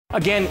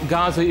Again,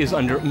 Gaza is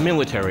under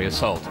military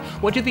assault.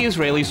 What did the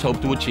Israelis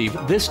hope to achieve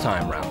this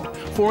time round?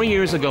 4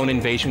 years ago, an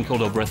invasion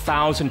killed over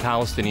 1,000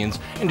 Palestinians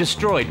and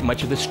destroyed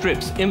much of the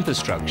Strip's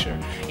infrastructure.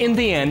 In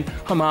the end,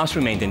 Hamas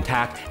remained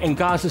intact and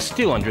Gaza is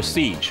still under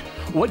siege.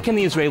 What can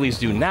the Israelis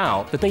do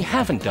now that they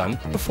haven't done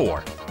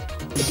before?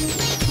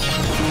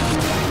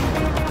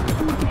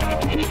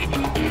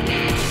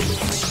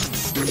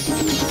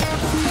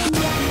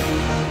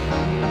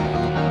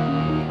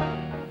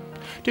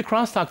 To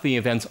crosstalk the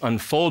events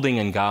unfolding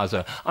in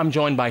Gaza, I'm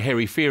joined by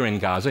Harry Fear in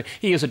Gaza.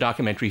 He is a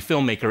documentary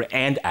filmmaker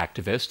and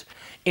activist.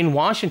 In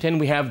Washington,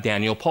 we have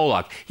Daniel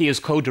Pollak. He is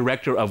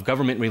co-director of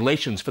government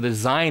relations for the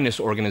Zionist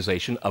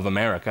Organization of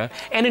America.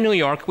 And in New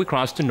York, we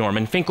cross to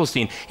Norman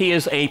Finkelstein. He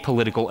is a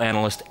political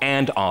analyst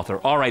and author.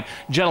 All right,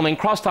 gentlemen,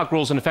 crosstalk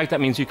rules in effect.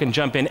 That means you can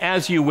jump in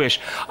as you wish.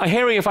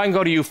 Harry, if I can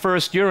go to you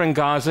first, you're in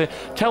Gaza.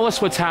 Tell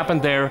us what's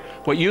happened there,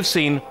 what you've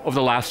seen over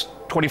the last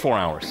 24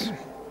 hours.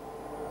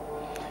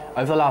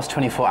 Over the last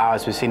 24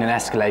 hours, we've seen an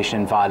escalation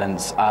in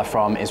violence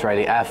from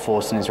Israeli Air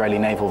Force and Israeli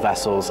naval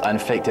vessels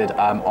inflicted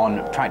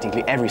on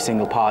practically every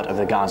single part of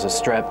the Gaza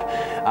Strip,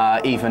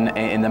 even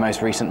in the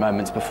most recent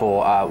moments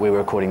before we were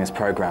recording this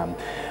program.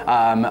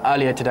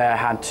 Earlier today, I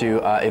had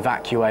to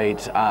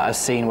evacuate a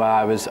scene where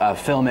I was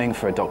filming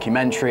for a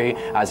documentary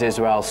as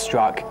Israel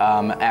struck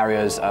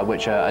areas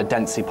which are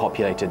densely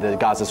populated. The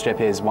Gaza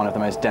Strip is one of the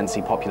most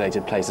densely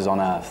populated places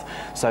on Earth.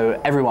 So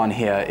everyone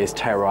here is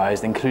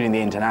terrorized, including the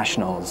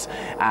internationals.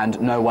 And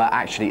nowhere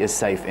actually is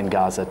safe in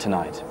Gaza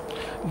tonight.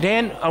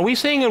 Dan, are we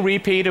seeing a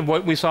repeat of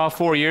what we saw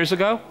 4 years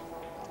ago?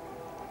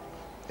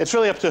 It's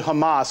really up to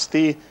Hamas.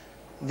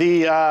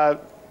 The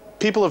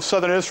people of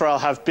southern Israel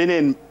have been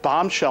in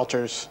bomb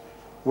shelters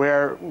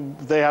where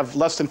they have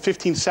less than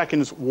 15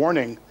 seconds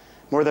warning.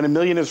 More than 1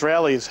 million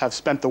Israelis have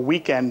spent the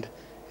weekend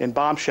in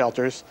bomb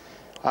shelters.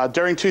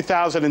 During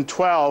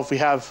 2012, we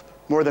have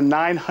more than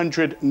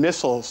 900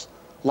 missiles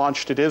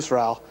launched at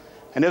Israel,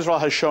 and Israel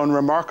has shown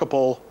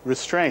remarkable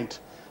restraint.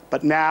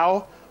 But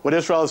now, what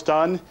Israel has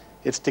done,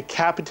 it's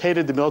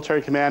decapitated the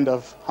military command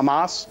of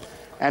Hamas,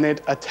 and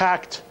it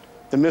attacked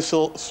the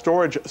missile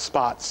storage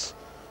spots.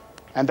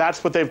 And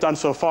that's what they've done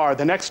so far.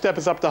 The next step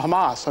is up to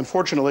Hamas.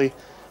 Unfortunately,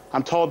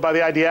 I'm told by the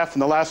IDF in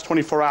the last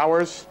 24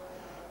 hours,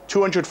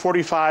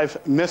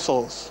 245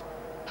 missiles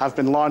have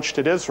been launched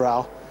at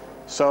Israel.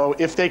 So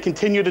if they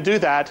continue to do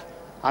that,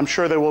 I'm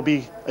sure there will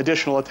be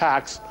additional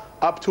attacks,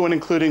 up to and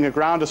including a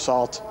ground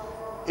assault,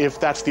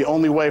 if that's the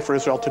only way for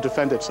Israel to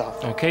defend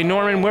itself. Okay,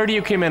 Norman, where do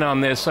you come in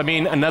on this? I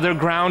mean, another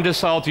ground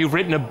assault. You've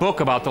written a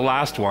book about the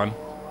last one.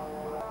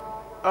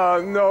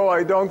 No,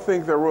 I don't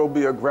think there will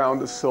be a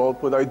ground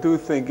assault, but I do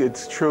think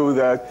it's true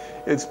that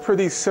it's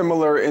pretty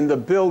similar in the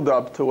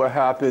build-up to what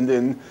happened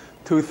in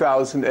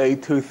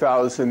 2008,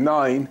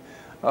 2009.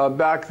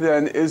 Back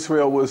then,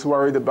 Israel was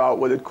worried about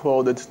what it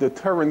called its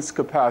deterrence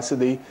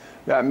capacity.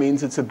 That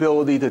means its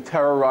ability to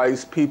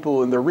terrorize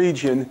people in the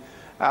region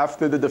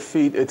after the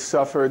defeat it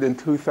suffered in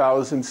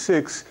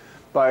 2006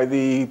 by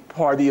the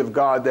Party of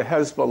God, the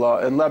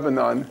Hezbollah in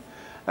Lebanon.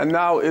 And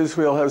now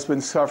Israel has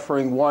been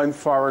suffering one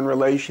foreign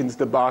relations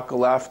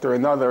debacle after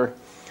another.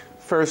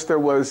 First there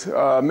was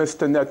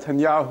Mr.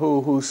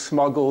 Netanyahu, who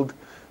smuggled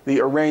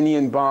the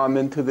Iranian bomb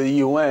into the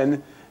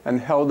UN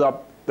and held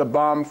up the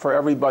bomb for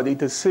everybody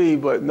to see,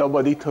 but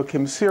nobody took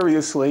him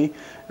seriously.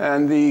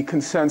 And the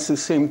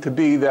consensus seemed to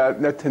be that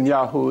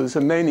Netanyahu is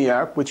a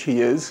maniac, which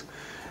he is.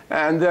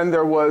 And then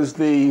there was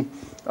the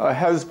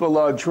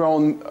Hezbollah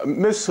drone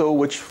missile,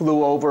 which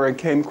flew over and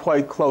came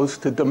quite close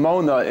to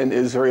Dimona in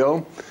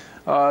Israel.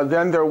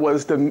 Then there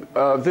was the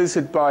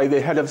visit by the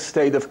head of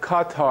state of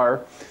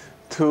Qatar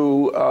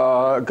to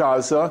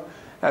Gaza.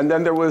 And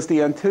then there was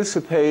the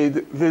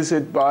anticipated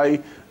visit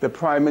by the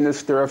Prime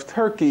Minister of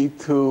Turkey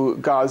to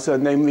Gaza,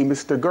 namely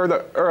Mr.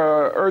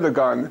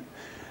 Erdogan.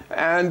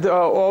 And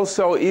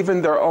also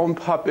even their own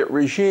puppet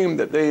regime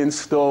that they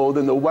installed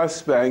in the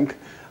West Bank,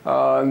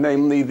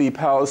 namely the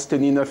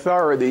Palestinian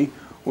Authority,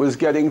 was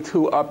getting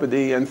too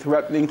uppity and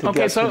threatening to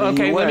get to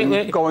the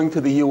UN, going to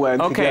the UN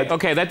to get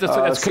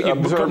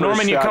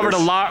Norman, you covered a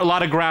status.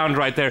 lot of ground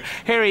right there.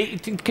 Harry,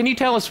 can you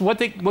tell us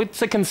what's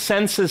the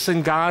consensus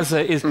in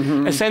Gaza? Is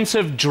a sense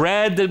of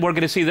dread that we're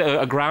going to see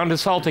a ground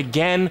assault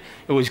again?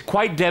 It was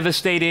quite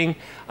devastating.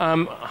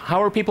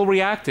 How are people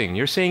reacting?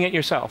 You're seeing it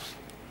yourself.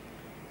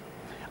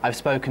 I've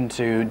spoken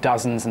to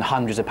dozens and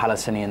hundreds of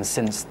Palestinians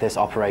since this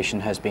operation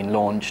has been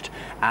launched,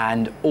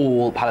 and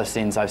all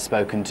Palestinians I've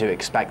spoken to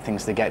expect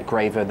things to get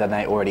graver than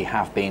they already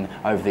have been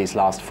over these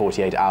last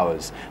 48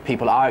 hours.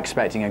 People are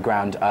expecting a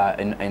ground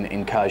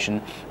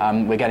incursion.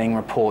 We're getting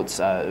reports,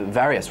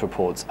 various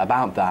reports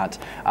about that,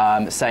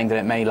 saying that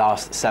it may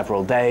last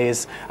several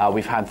days.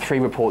 We've had 3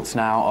 reports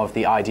now of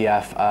the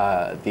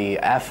IDF, the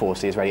Air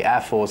Force, the Israeli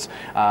Air Force,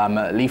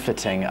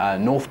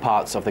 leafleting north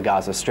parts of the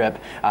Gaza Strip.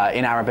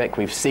 In Arabic,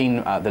 we've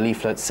seen the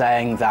leaflets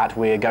saying that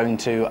we're going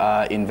to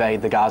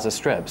invade the Gaza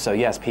Strip. So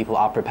yes, people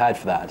are prepared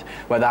for that.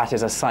 Whether that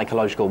is a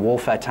psychological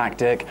warfare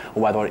tactic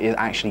or whether it is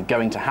actually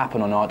going to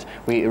happen or not,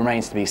 it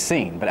remains to be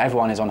seen. But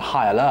everyone is on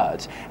high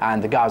alert,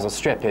 and the Gaza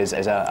Strip is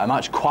a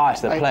much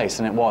quieter place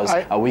than it was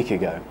a week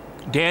ago.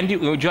 Dan,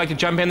 would you like to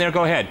jump in there?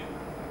 Go ahead.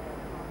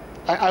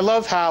 I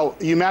love how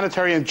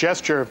humanitarian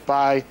gesture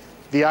by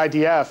the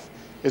IDF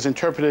is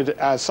interpreted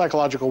as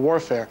psychological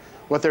warfare.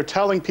 What they're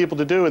telling people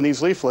to do in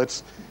these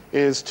leaflets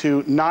is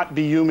to not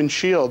be human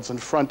shields in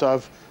front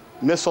of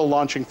missile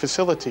launching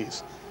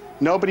facilities.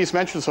 Nobody's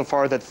mentioned so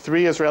far that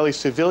 3 Israeli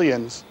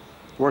civilians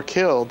were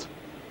killed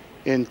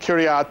in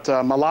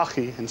Kiryat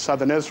Malachi in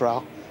southern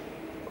Israel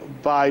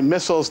by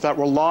missiles that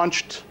were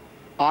launched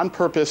on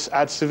purpose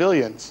at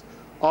civilians.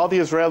 All the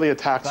Israeli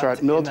attacks are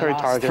at military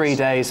targets. 3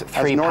 days,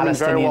 3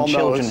 Palestinian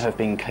children have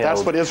been killed.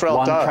 That's what Israel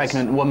does. 1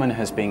 pregnant woman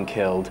has been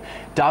killed.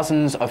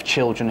 Dozens of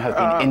children have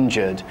been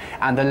injured.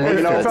 And the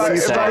leaflets when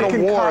you say... start a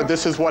war,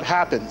 this is what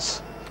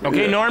happens.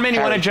 Okay, Norman, you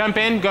want to jump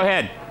in? Go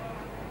ahead.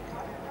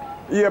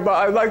 Yeah, but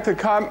I'd like to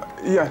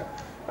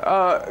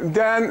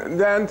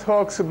Dan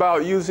talks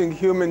about using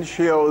human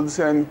shields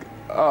and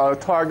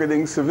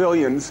targeting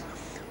civilians.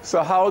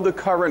 So how did the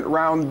current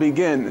round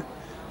begin?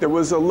 There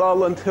was a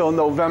lull until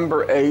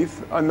November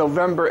 8th. On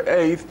November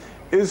 8th,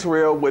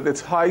 Israel, with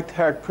its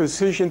high-tech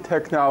precision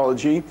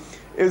technology,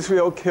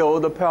 Israel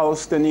killed a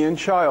Palestinian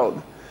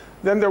child.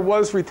 Then there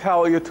was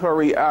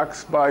retaliatory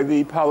acts by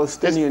the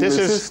Palestinian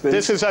resistance.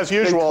 This is as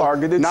usual,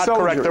 not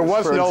correct. There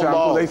was no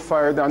lull. They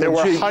fired on there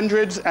were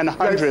hundreds and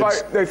hundreds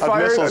of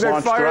missiles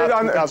launched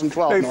throughout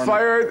 2012, They Norman.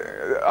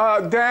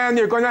 fired, Dan,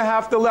 you're going to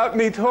have to let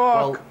me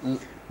talk. Well,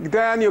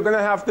 Dan, you're going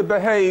to have to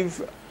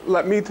behave.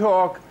 Let me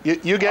talk.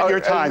 You get your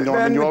time,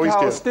 Norman. You always do.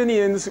 Then the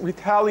Palestinians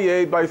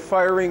retaliate by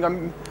firing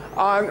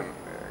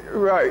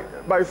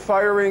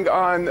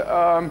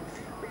on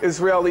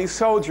Israeli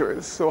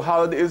soldiers. So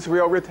how did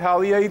Israel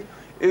retaliate?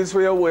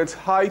 Israel, with its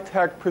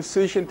high-tech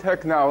precision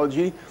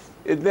technology,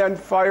 it then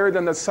fired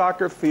on a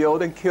soccer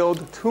field and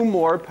killed 2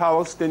 more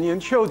Palestinian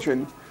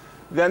children.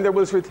 Then there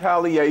was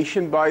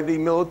retaliation by the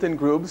militant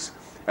groups.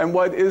 And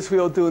what did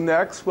Israel do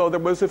next? Well, there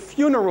was a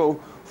funeral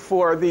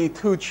for the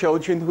 2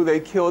 children who they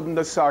killed in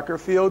the soccer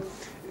field.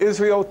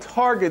 Israel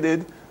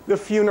targeted the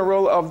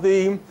funeral of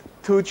the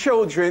 2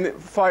 children,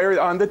 fired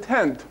on the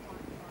tent.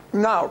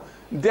 Now,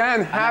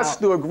 Dan has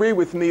to agree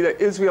with me that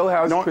Israel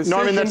has precision.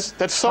 Norman,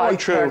 that's so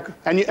untrue,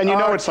 and you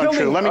know it's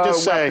untrue. Let me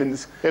just say,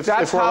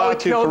 if we're allowed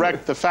to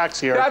correct the facts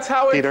here, that's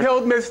how it Peter,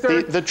 killed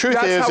Mr. The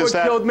truth is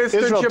that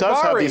Israel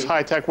does have these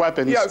high-tech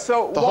weapons. Yeah,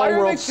 so the why whole are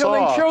world they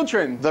killing saw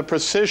children? The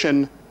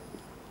precision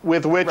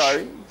with which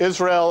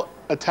Israel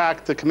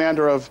attacked the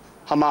commander of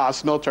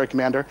Hamas, military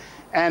commander,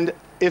 and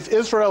if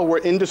Israel were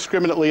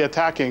indiscriminately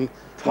attacking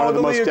one of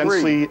the most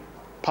densely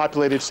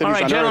populated cities on Earth.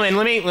 All right,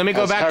 gentlemen, let me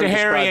go back to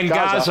Harry and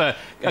Gaza.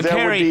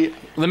 Harry,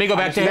 let me go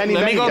back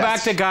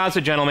to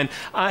Gaza, gentlemen.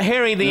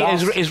 Harry, the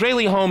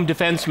Israeli Home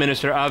Defense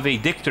Minister Avi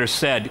Dichter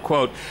said,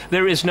 quote,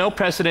 "There is no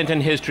precedent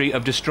in history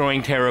of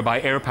destroying terror by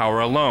air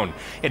power alone.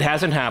 It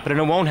hasn't happened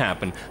and it won't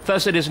happen.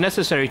 Thus, it is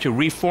necessary to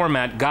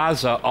reformat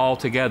Gaza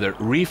altogether."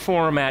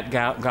 Reformat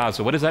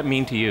Gaza. What does that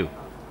mean to you?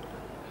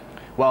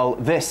 Well,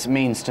 this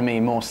means to me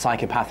more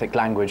psychopathic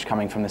language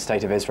coming from the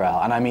State of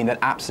Israel, and I mean that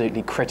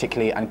absolutely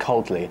critically and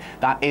coldly.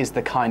 That is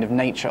the kind of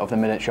nature of the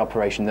military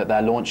operation that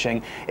they're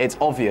launching. It's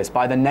obvious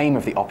by the name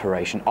of the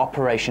operation.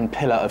 Operation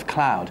Pillar of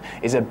Cloud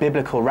is a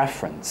biblical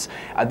reference.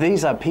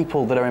 These are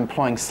people that are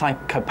employing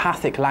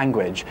psychopathic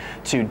language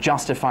to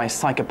justify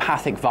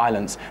psychopathic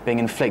violence being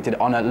inflicted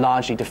on a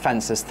largely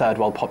defenseless third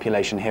world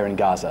population here in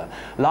Gaza.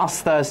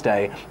 Last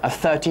Thursday, a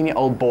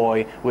 13-year-old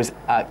boy was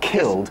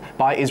killed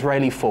by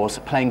Israeli force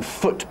playing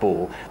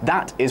football.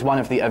 That is one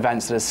of the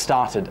events that has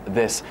started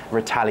this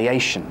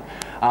retaliation.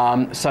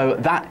 So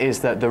that is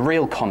the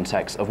real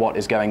context of what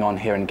is going on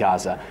here in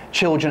Gaza.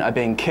 Children are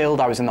being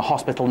killed. I was in the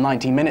hospital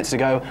 90 minutes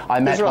ago. I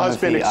met one of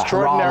the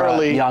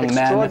Harara young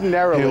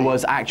men who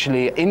was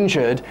actually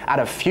injured at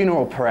a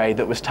funeral parade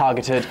that was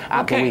targeted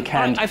at the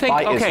weekend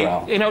by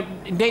Israel. You know,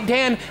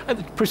 Dan,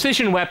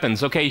 precision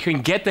weapons, okay, you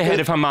can get the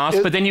head of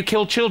Hamas, but then you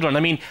kill children. I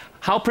mean,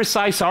 how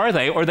precise are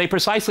they? Or are they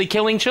precisely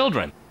killing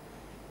children?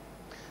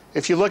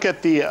 If you look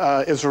at the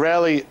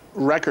Israeli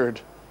record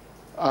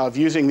of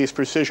using these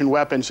precision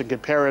weapons and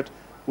compare it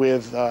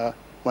with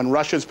when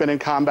Russia's been in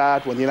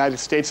combat, when the United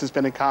States has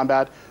been in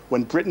combat,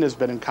 when Britain has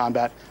been in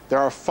combat, there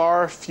are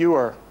far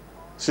fewer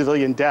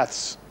civilian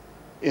deaths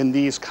in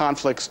these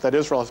conflicts that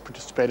Israel has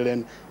participated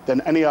in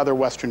than any other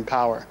Western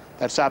power.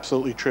 That's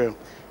absolutely true.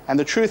 And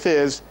the truth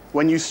is,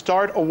 when you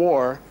start a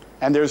war,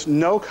 and there's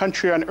no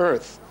country on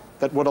earth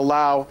that would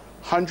allow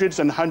hundreds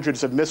and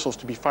hundreds of missiles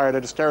to be fired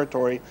at its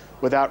territory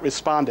without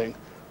responding.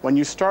 When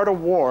you start a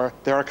war,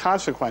 there are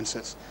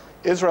consequences.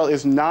 Israel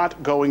is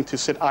not going to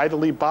sit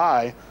idly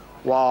by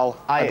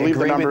while I believe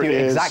the number agree with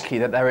you is exactly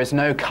that there is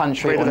no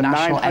country or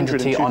national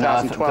entity on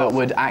Earth that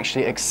would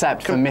actually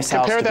accept for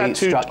missiles to be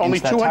struck only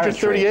into their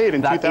 238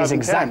 in 2010. That is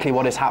exactly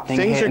what is happening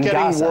here in Gaza.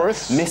 Things are getting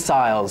worse.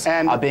 Missiles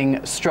are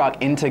being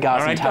struck into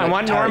Gaza. All right, I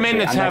want Norman.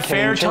 Let's have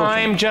fair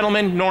time,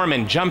 gentlemen.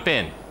 Norman, jump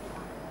in.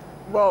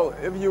 Well,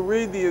 if you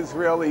read the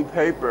Israeli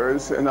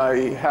papers, and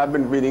I have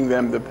been reading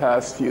them the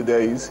past few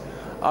days,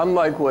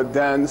 unlike what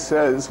Dan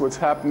says, what's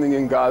happening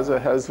in Gaza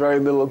has very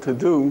little to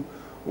do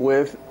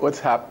with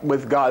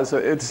with Gaza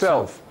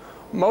itself.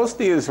 Most of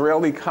the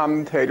Israeli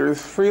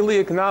commentators freely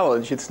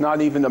acknowledge it's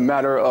not even a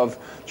matter of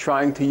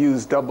trying to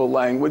use double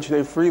language.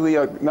 They freely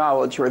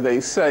acknowledge, or they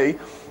say,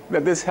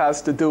 that this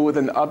has to do with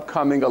an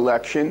upcoming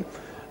election,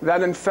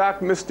 that in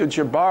fact Mr.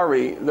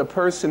 Jabari, the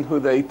person who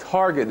they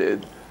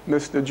targeted,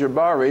 Mr.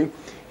 Jabari,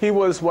 he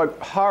was what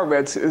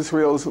Haaretz,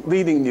 Israel's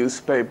leading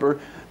newspaper,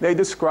 they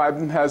described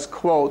him as,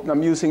 quote, and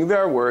I'm using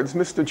their words,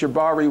 Mr.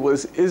 Jabari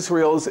was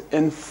Israel's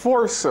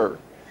enforcer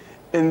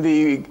in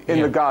the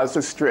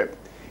Gaza Strip.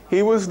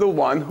 He was the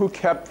one who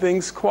kept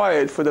things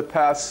quiet for the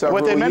past several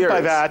years. What they meant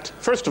by that,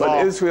 first of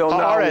all, Israel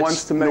now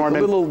wants to make a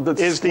little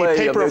display is the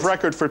paper of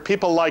record for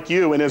people like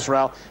you in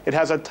Israel. It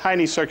has a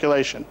tiny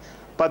circulation.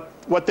 But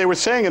what they were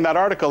saying in that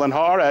article in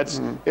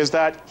Haaretz is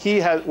that he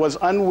was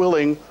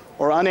unwilling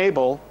or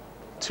unable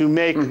to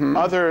make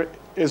other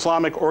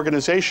Islamic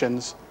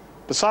organizations,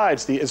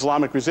 besides the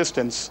Islamic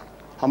resistance,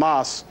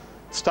 Hamas,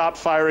 stop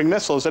firing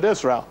missiles at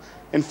Israel.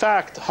 In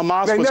fact,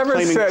 Hamas was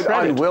claiming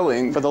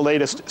credit for the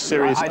latest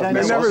series of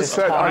missiles.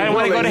 I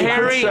want to go to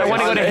Harry. I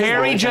want to go to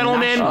Harry,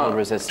 gentlemen.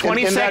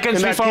 20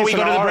 seconds before we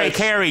go to the break.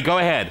 Harry, go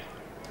ahead.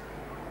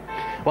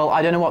 Well,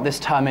 I don't know what this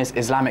term is,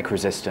 Islamic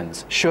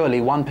resistance. Surely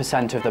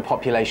 1% of the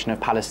population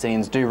of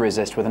Palestinians do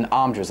resist with an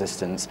armed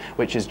resistance,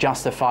 which is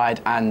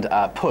justified and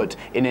put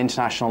in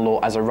international law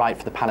as a right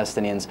for the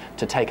Palestinians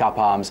to take up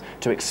arms,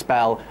 to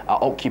expel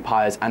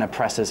occupiers and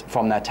oppressors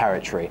from their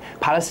territory.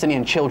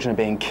 Palestinian children are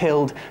being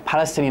killed.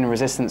 Palestinian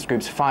resistance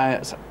groups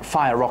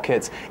fire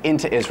rockets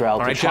into Israel.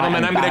 All right,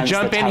 gentlemen, I'm going to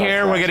jump in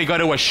here. We're going to go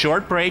to a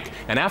short break,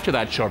 and after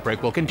that short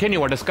break, we'll continue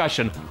our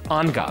discussion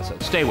on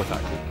Gaza. Stay with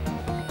us.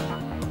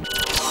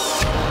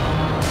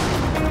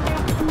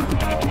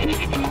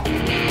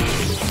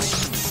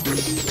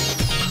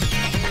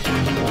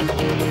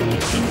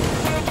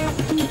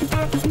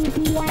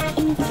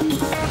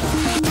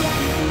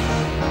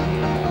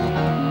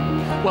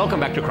 Welcome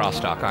back to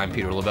CrossTalk. I'm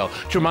Peter Lavelle.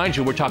 To remind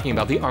you, we're talking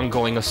about the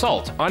ongoing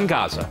assault on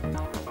Gaza.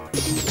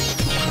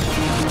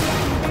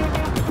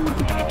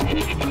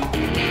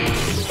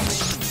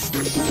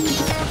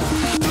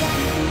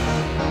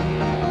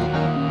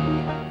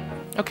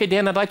 Okay,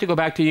 Dan, I'd like to go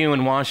back to you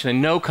in Washington.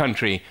 No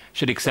country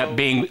should accept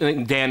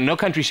no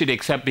country should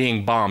accept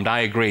being bombed.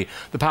 I agree.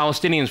 The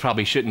Palestinians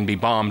probably shouldn't be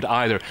bombed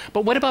either.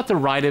 But what about the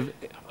right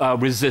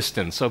of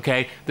resistance,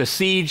 okay? The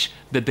siege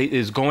that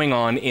is going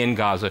on in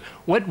Gaza.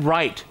 What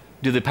right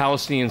do the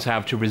Palestinians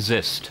have to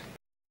resist?